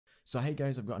So hey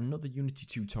guys, I've got another Unity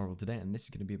tutorial today, and this is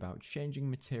going to be about changing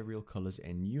material colors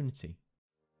in Unity.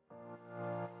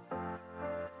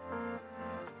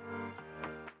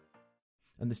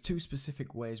 And there's two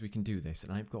specific ways we can do this,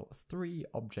 and I've got three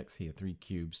objects here, three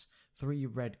cubes, three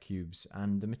red cubes,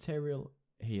 and the material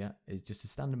here is just a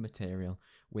standard material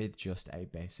with just a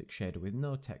basic shader with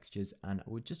no textures, and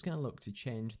we're just going to look to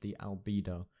change the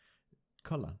albedo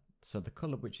color. So the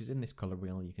color which is in this color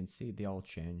wheel, you can see they all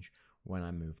change when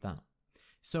I move that.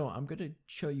 So I'm going to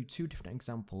show you two different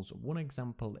examples. One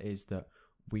example is that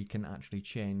we can actually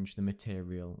change the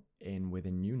material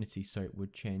within Unity, so it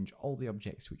would change all the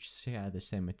objects which share the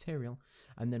same material.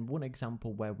 And then one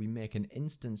example where we make an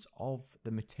instance of the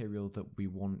material that we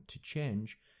want to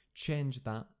change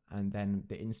that, and then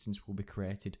the instance will be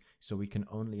created so we can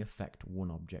only affect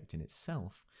one object in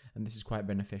itself. And this is quite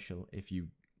beneficial if you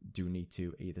do need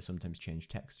to either sometimes change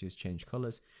textures, change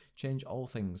colors, change all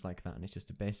things like that, and it's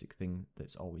just a basic thing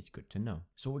that's always good to know.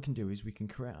 So what we can do is we can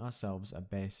create ourselves a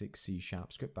basic C#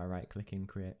 script by right clicking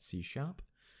create C#,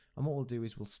 and what we'll do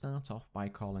is we'll start off by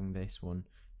calling this one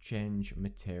change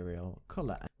material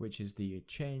color, which is the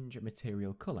change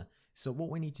material color. So what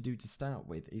we need to do to start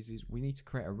with is we need to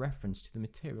create a reference to the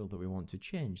material that we want to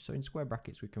change. So in square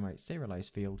brackets we can write serialize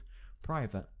field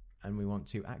private, and we want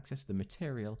to access the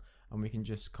material, and we can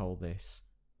just call this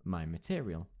my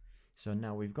material. So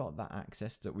now we've got that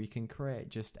access that we can create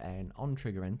just an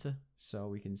onTrigger enter. So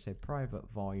we can say private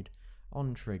void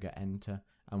onTrigger enter,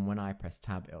 and when I press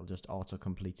tab it'll just auto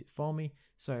complete it for me.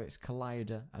 So it's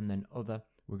collider and then other.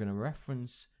 We're going to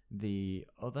reference the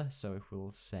other, so if we'll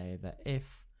say that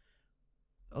if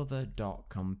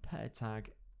other.compare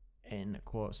tag, in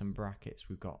quotes and brackets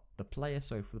we've got the player,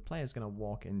 so if the player is going to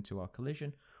walk into our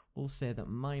collision, we'll say that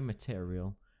my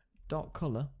material dot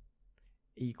color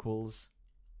equals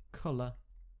color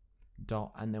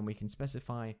dot, and then we can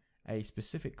specify a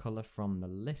specific color from the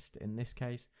list in this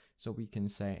case. So we can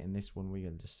say in this one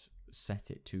we'll just set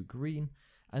it to green,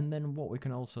 and then what we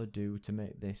can also do to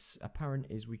make this apparent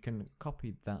is we can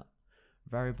copy that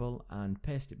variable and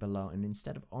paste it below, and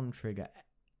instead of onTrigger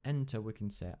enter we can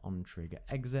say onTrigger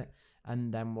exit,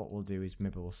 and then what we'll do is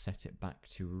maybe we'll set it back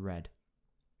to red.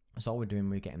 So all we're doing,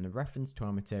 we're getting the reference to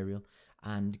our material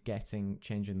and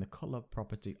changing the color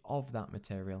property of that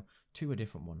material to a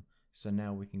different one. So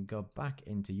now we can go back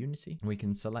into Unity, we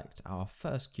can select our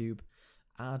first cube,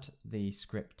 add the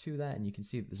script to there, and you can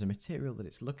see that there's a material that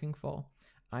it's looking for.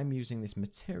 I'm using this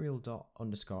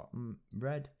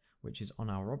material._red, which is on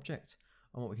our object.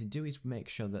 And what we can do is make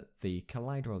sure that the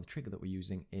collider or the trigger that we're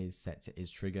using is set to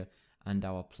isTrigger, and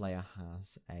our player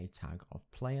has a tag of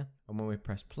player. And when we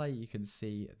press play, you can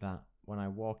see that when I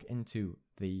walk into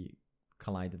the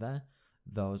collider there,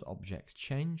 those objects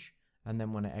change, and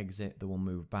then when I exit, they will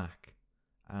move back,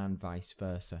 and vice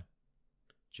versa,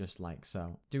 just like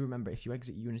so. Do remember, if you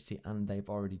exit Unity and they've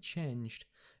already changed,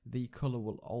 the color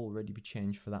will already be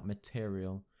changed for that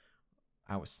material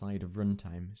outside of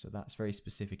runtime, so that's very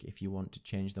specific if you want to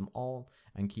change them all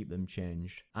and keep them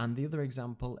changed. And the other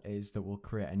example is that we'll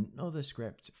create another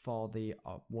script for the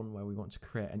one where we want to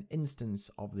create an instance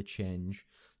of the change.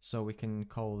 So we can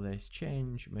call this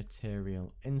change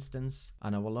material instance,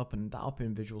 and I will open that up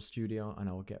in Visual Studio, and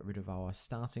I will get rid of our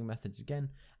starting methods again.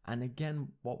 And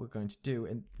again, what we're going to do,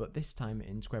 but this time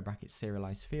in square brackets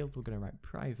serialize field, we're going to write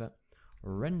private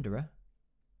renderer,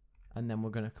 and then we're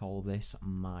going to call this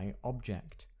my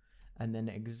object. And then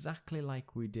exactly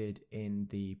like we did in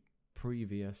the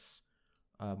previous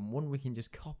one, we can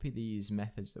just copy these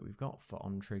methods that we've got for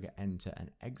onTrigger enter and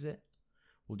exit.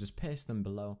 We'll just paste them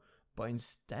below, but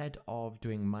instead of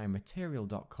doing my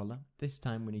material.color, this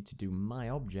time we need to do my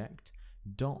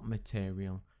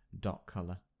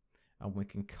object.material.color, and we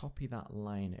can copy that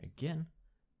line again,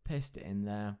 paste it in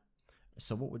there.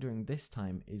 So what we're doing this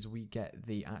time is we get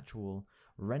the actual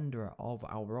renderer of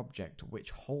our object,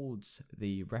 which holds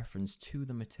the reference to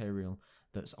the material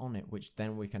that's on it, which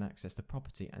then we can access the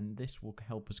property, and this will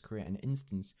help us create an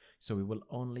instance, so we will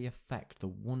only affect the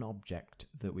one object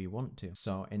that we want to.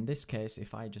 So in this case,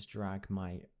 if I just drag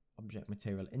my object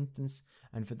material instance,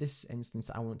 and for this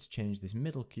instance I want to change this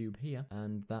middle cube here,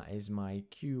 and that is my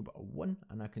cube 1,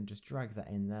 and I can just drag that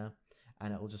in there,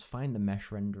 and it will just find the mesh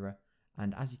renderer.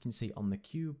 And as you can see on the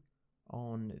cube,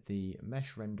 on the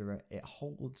mesh renderer, it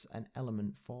holds an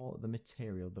element for the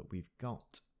material that we've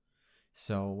got.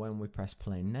 So when we press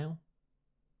play now,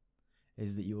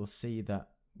 is that you will see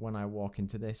that when I walk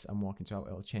into this and walk into out,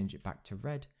 it'll change it back to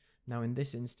red. Now in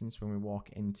this instance, when we walk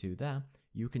into there,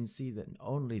 you can see that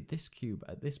only this cube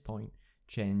at this point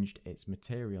changed its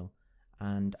material.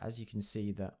 And as you can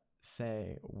see that,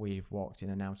 say we've walked in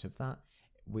and out of that,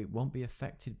 we won't be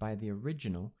affected by the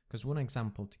original, because one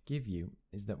example to give you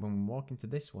is that when we walk into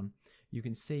this one, you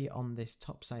can see on this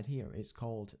top side here, it's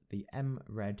called the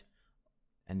mred,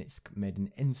 and it's made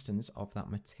an instance of that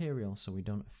material so we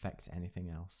don't affect anything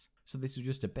else. So this is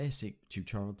just a basic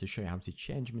tutorial to show you how to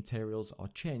change materials or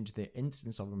change the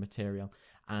instance of a material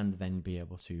and then be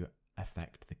able to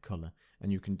affect the color.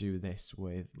 And you can do this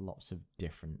with lots of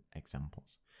different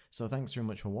examples. So thanks very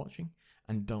much for watching,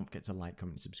 and don't forget to like,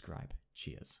 comment, and subscribe.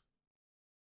 Cheers.